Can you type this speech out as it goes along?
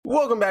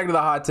Welcome back to the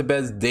Hot to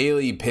Best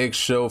Daily Pick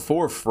Show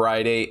for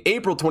Friday,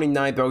 April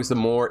 29th. We'll have some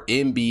more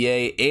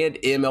NBA and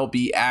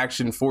MLB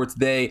action for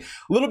today.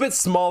 A little bit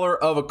smaller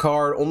of a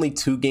card, only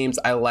 2 games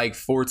I like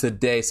for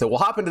today. So we'll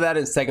hop into that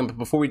in a second. But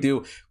before we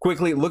do,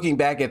 quickly looking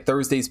back at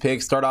Thursday's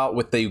picks, start out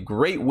with a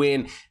great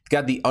win.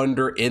 Got the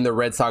under in the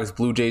Red Sox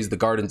Blue Jays. The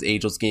Gardens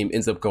Angels game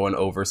ends up going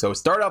over. So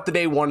start out the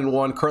day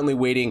 1-1. Currently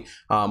waiting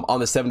on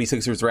the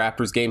 76ers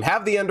Raptors game.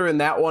 Have the under in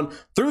that one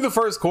through the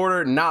first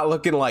quarter. Not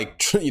looking like,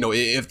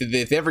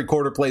 if every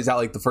quarter plays out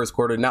like the first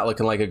quarter, not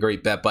looking like a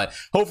great bet. But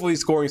hopefully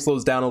scoring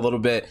slows down a little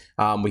bit.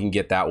 We can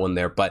get that one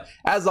there. But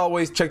as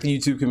always, check the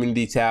YouTube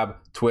community tab,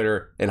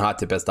 Twitter, and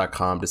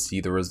hottipbest.com to see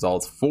the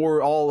results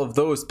for all of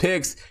those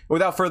picks.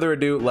 Without further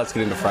ado, let's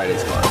get into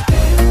Friday's card.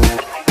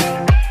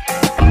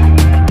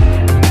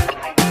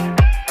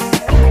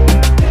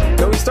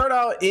 Start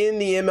out in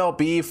the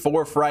MLB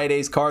for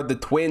Friday's card. The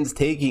Twins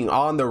taking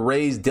on the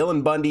Rays.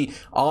 Dylan Bundy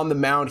on the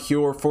mound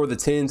here for the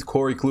Twins.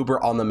 Corey Kluber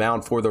on the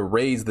mound for the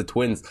Rays. The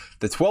Twins,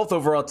 the 12th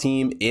overall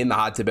team in the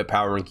Hot Tip Bet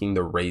Power Ranking.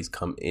 The Rays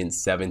come in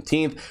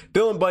 17th.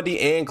 Dylan Bundy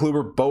and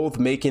Kluber both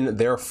making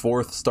their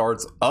 4th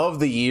starts of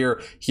the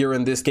year here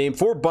in this game.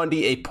 For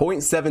Bundy, a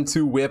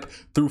 .72 whip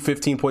through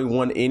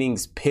 15.1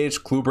 innings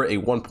pitched. Kluber, a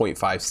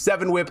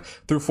 1.57 whip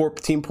through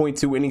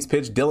 14.2 innings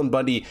pitched. Dylan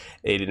Bundy,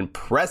 an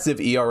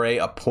impressive ERA,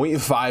 a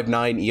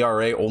 .59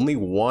 ERA, only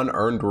 1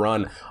 earned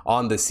run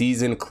on the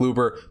season.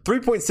 Kluber,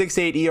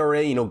 3.68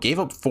 ERA, gave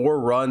up 4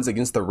 runs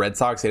against the Red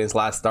Sox in his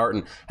last start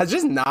and has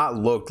just not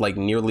looked like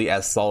nearly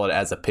as solid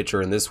as a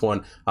pitcher in this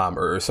one,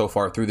 or so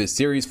far through this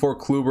series. For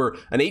Kluber,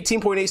 an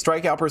 18.8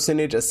 strikeout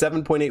percentage, a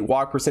 7.8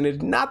 walk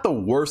percentage, not the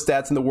worst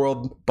stats in the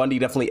world. Bundy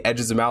definitely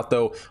edges him out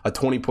though, a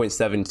 20.7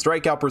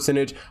 strikeout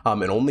percentage,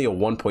 and only a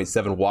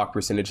 1.7 walk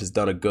percentage has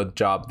done a good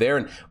job there.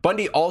 And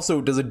Bundy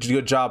also does a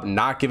good job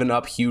not giving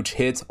up huge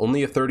hits,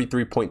 only a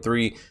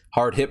 33.3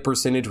 hard hit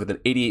percentage with an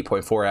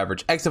 88.4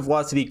 average exit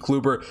velocity.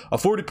 Kluber, a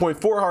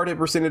 40.4 hard hit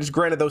percentage,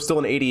 granted though still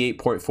an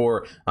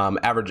 88.4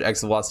 average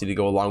exit velocity to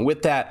go along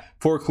with that.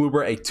 For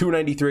Kluber, a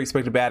 293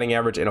 expected batting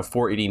average and a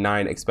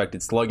 489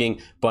 expected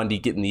slugging. Bundy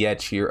getting the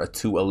edge here, a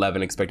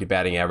 211 expected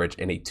batting average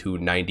and a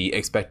 290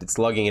 expected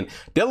slugging. And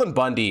Dylan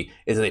Bundy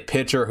is a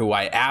pitcher who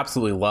I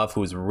absolutely love,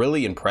 who has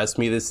really impressed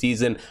me this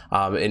season,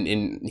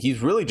 and he's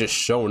really just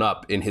shown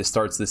up in his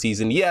starts this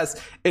season. Yes,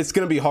 it's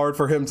going to be hard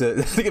for him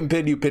to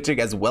continue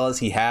pitching as well as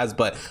he has,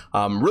 but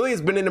really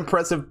has been an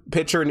impressive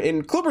pitcher,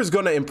 and Kluber's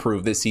going to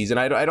improve this season.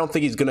 I don't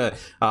think he's going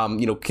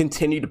to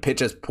continue to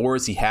pitch as poor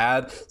as he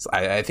had. So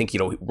I think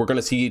we're going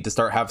to see to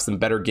start have some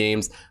better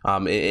games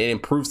and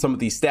improve some of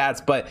these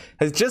stats, but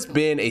has just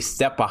been a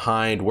step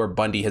behind where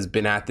Bundy has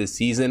been at this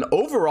season.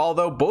 Overall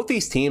though, both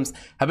these teams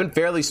have been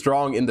fairly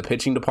strong in the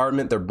pitching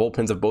department. Their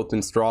bullpens have both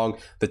been strong.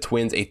 The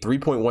Twins, a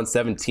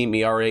 3.17 team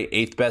ERA,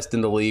 8th best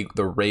in the league.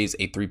 The Rays,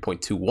 a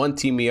 3.21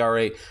 team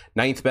ERA,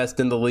 9th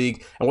best in the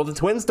league. And while the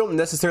Twins don't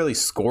necessarily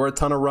score a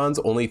ton of runs,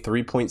 only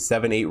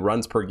 3.78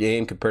 runs per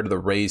game compared to the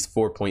Rays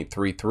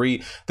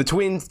 4.33. The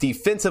Twins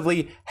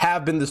defensively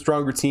have been the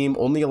stronger team,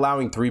 only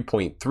allowing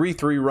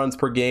 3.33 runs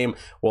per game,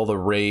 while the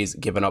Rays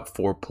giving up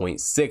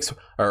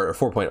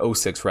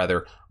 4.06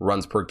 rather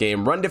runs per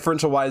game. Run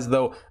differential wise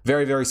though,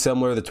 very, very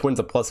similar. The Twins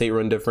a +8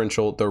 run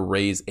differential, the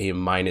Rays a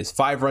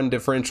 -5 run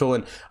differential.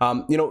 And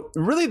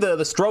really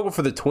the struggle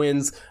for the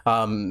Twins,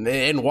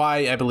 and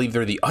why I believe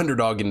they're the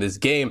underdog in this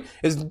game,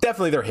 is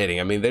definitely their hitting.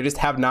 I mean, they just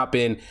have not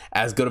been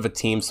as good of a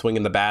team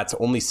swinging the bats.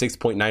 Only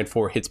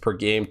 6.94 hits per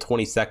game,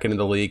 22nd in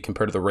the league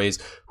compared to the Rays,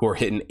 who are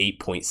hitting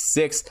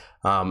 8.6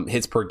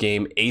 hits per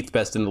game, 8th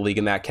best in the league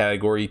in that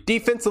category.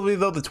 Defensively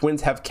though, the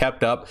Twins have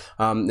kept up,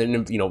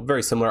 and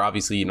very similar,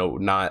 obviously,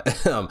 not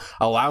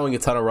allowing a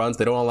ton of runs.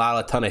 They don't allow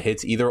a ton of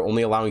hits either,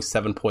 only allowing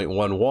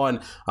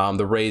 7.11.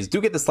 The Rays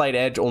do get the slight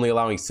edge, only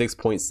allowing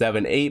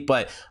 6.78,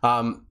 but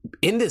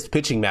in this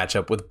pitching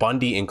matchup with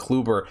Bundy and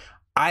Kluber,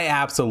 I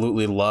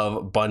absolutely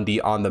love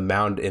Bundy on the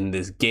mound in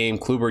this game.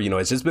 Kluber,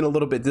 it's just been a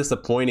little bit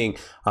disappointing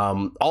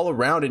all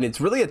around, and it's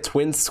really a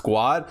Twins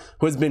squad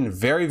who has been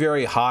very,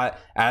 very hot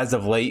as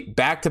of late.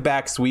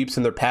 Back-to-back sweeps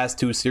in their past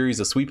 2 series,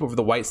 a sweep over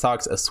the White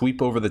Sox, a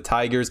sweep over the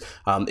Tigers,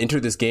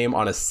 entered this game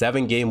on a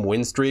 7-game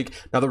win streak.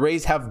 Now, the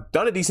Rays have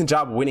done a decent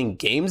job winning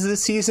games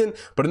this season,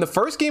 but in the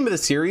first game of the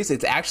series,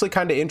 it's actually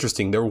kind of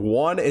interesting. They're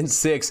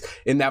 1-6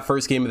 in that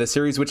first game of the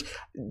series, which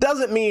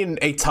doesn't mean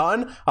a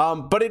ton,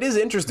 but it is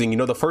interesting.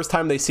 The first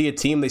time they see a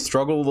team, they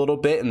struggle a little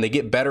bit and they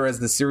get better as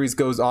the series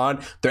goes on.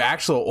 Their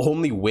actual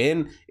only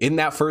win in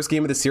that first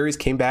game of the series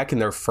came back in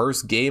their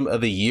first game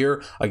of the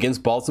year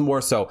against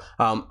Baltimore. So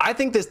I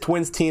think this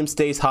Twins team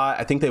stays hot.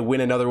 I think they win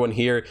another one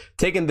here,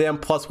 taking them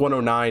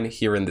 +109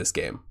 here in this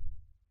game.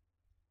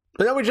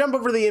 And now we jump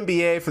over to the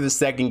NBA for the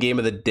second game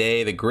of the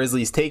day. The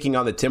Grizzlies taking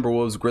on the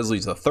Timberwolves.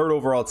 Grizzlies, the 3rd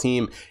overall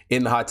team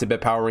in the Hot Tip Bet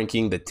Power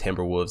Ranking. The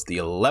Timberwolves, the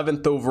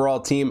 11th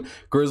overall team.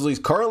 Grizzlies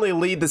currently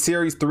lead the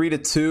series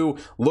 3-2.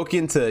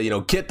 Looking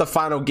to, get the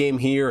final game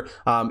here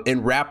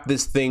and wrap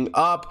this thing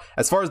up.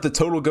 As far as the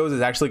total goes,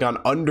 it's actually gone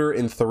under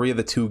in 3 of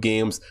the 2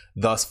 games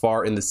thus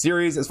far in the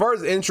series. As far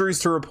as injuries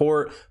to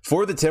report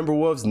for the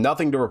Timberwolves,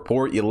 nothing to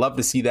report. You love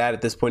to see that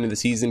at this point in the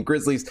season.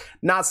 Grizzlies,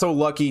 not so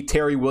lucky.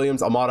 Terry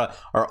Williams, Amada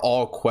are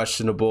all questionable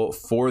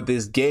for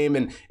this game,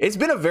 and it's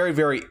been a very,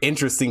 very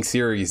interesting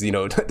series,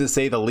 to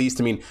say the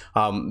least. I mean,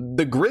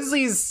 the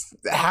Grizzlies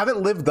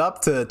haven't lived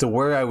up to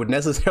where I would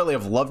necessarily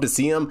have loved to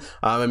see them.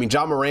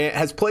 Ja Morant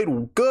has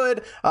played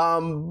good,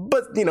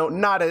 but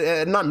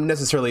not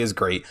necessarily as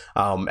great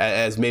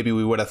as maybe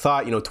we would have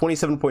thought.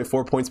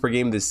 27.4 points per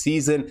game this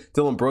season.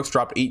 Dylan Brooks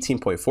dropped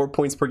 18.4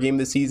 points per game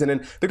this season,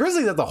 and the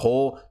Grizzlies as a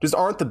whole just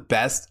aren't the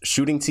best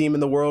shooting team in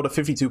the world. A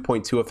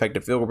 52.2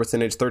 effective field goal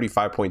percentage,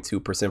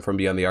 35.2% from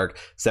beyond the arc,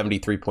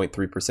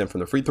 73.3% from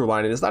the free throw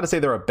line. And it's not to say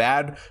they're a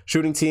bad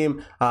shooting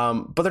team,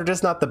 but they're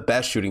just not the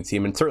best shooting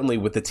team. And certainly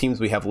with the teams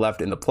we have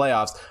left in the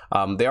playoffs,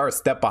 they are a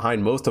step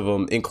behind most of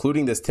them,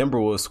 including this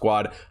Timberwolves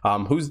squad,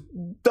 who's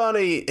done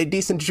a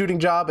decent shooting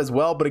job as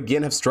well, but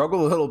again have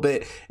struggled a little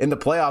bit in the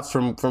playoffs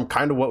from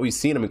kind of what we've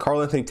seen. I mean,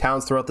 Karl-Anthony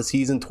Towns throughout the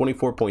season,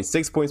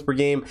 24.6 points per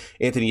game.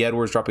 Anthony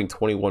Edwards dropping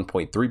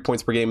 21.3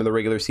 points per game in the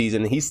regular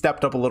season. He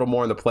stepped up a little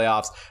more in the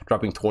playoffs,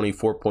 dropping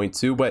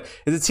 24.2. But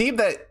it's a team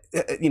that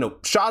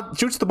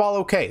shoots the ball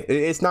okay.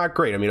 It's not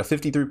great. I mean, a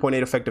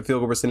 53.8 effective field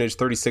goal percentage,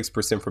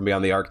 36% from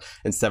beyond the arc,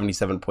 and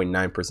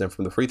 77.9%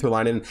 from the free throw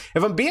line. And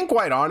if I'm being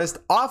quite honest,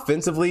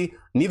 offensively,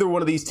 neither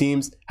one of these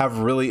teams have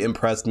really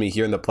impressed me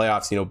here in the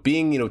playoffs.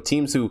 Being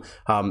teams who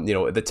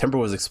the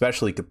Timberwolves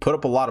especially could put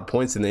up a lot of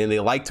points, and they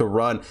like to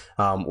run,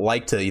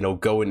 like to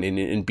go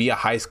and be a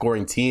high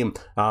scoring team.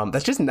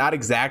 That's just not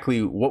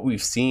exactly what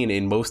we've seen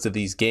in most of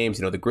these games.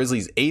 The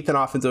Grizzlies 8th in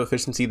offensive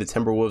efficiency, the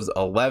Timberwolves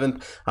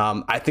 11th.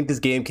 I think this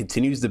game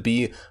continues to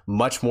be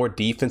much more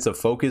defensive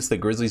focused. The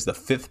Grizzlies the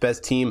 5th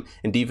best team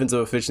in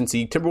defensive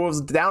efficiency.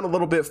 Timberwolves down a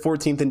little bit,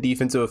 14th in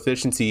defensive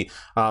efficiency.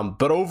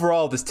 But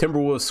overall, this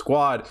Timberwolves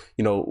squad,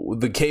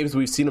 the games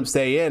we've seen them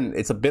stay in,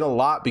 it's been a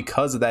lot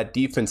because of that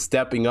defense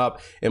stepping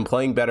up and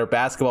playing better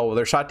basketball. Well,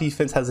 their shot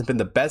defense hasn't been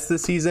the best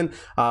this season.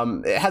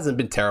 It hasn't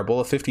been terrible.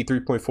 A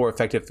 53.4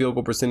 effective field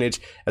goal percentage,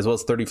 as well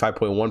as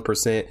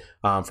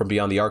 35.1% from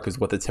beyond the arc is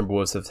what the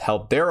Timberwolves have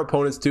held their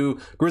opponents to.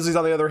 Grizzlies,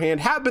 on the other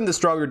hand, have been the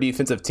stronger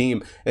defensive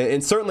team.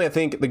 And certainly I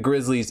think the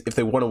Grizzlies, if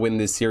they want to win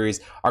this series,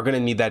 are going to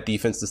need that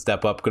defense to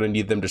step up, going to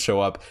need them to show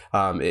up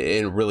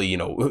and really,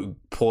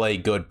 play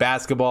good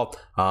basketball,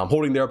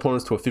 holding their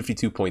opponents to a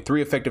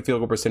 52.3 effective field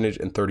goal percentage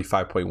and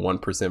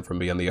 35.1% from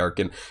beyond the arc.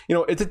 And,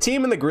 it's a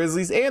team in the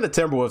Grizzlies and the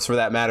Timberwolves, for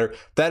that matter,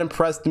 that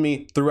impressed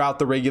me throughout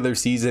the regular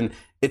season.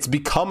 It's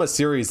become a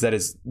series that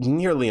is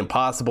nearly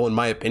impossible, in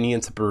my opinion,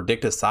 to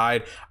predict a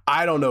side.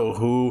 I don't know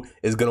who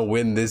is going to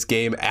win this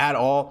game at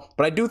all,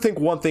 but I do think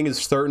one thing is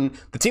certain.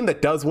 The team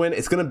that does win,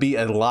 it's going to be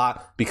a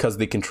lot because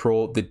they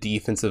control the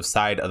defensive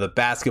side of the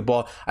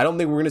basketball. I don't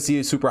think we're going to see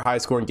a super high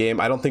scoring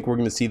game. I don't think we're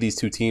going to see these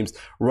two teams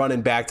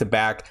running back to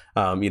back,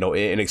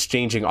 and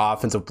exchanging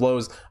offensive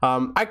blows.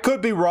 I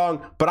could be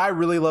wrong, but I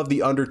really love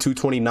the under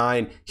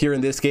 229 here in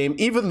this game,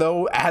 even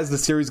though as the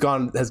series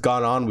has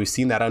gone on, we've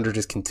seen that under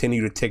just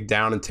continue to tick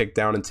down and tick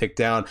down and tick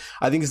down.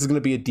 I think this is going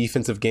to be a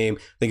defensive game.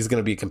 I think it's going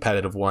to be a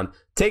competitive one.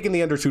 Taking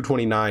the under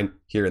 229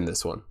 here in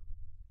this one.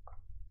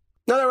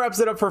 Now that wraps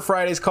it up for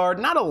Friday's card.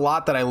 Not a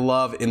lot that I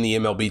love in the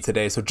MLB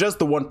today, so just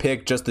the one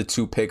pick, just the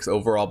 2 picks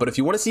overall. But if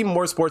you want to see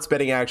more sports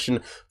betting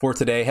action for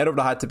today, head over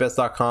to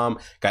hottipbets.com.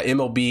 Got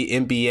MLB,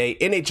 NBA,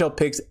 NHL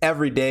picks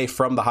every day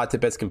from the Hot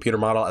Tip Bets computer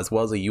model, as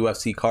well as a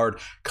UFC card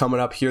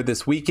coming up here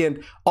this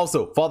weekend.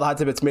 Also, follow the Hot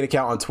Tip Bets main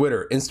account on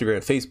Twitter, Instagram,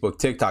 Facebook,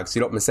 TikTok, so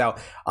you don't miss out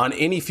on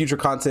any future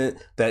content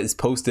that is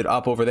posted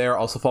up over there.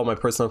 Also, follow my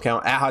personal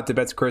account at Hot Tip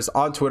Bets Chris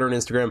on Twitter and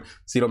Instagram,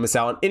 so you don't miss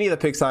out on any of the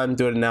picks I'm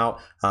doing now,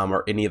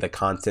 or any of the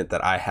content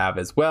that I have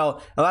as well.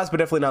 And last but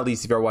definitely not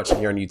least, if you're watching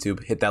here on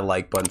YouTube, hit that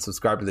like button,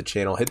 subscribe to the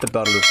channel, hit the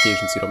bell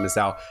notification so you don't miss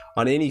out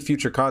on any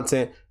future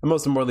content, and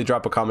most importantly,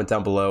 drop a comment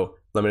down below.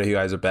 Let me know who you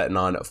guys are betting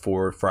on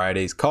for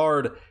Friday's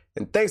card.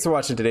 And thanks for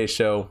watching today's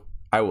show.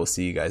 I will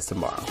see you guys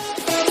tomorrow.